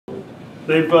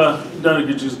They've done a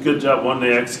good job. One,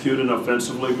 they executing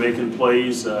offensively, making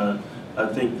plays. I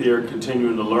think they're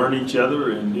continuing to learn each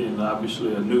other, and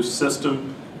obviously a new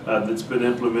system that's been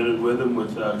implemented with them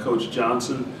with Coach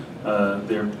Johnson.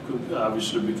 They're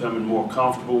obviously becoming more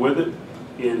comfortable with it.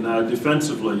 And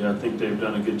defensively, I think they've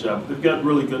done a good job. They've got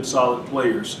really good, solid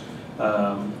players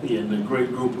and a great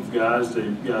group of guys.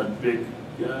 They've got big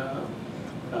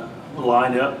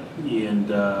lineup and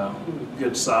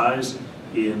good size.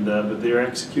 But they're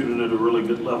executing at a really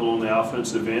good level on the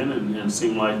offensive end, and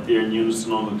seem like they're in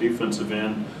unison on the defensive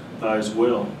end as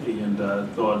well. And I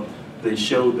thought they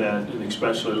showed that, and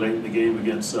especially late in the game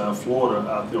against Florida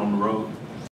out there on the road.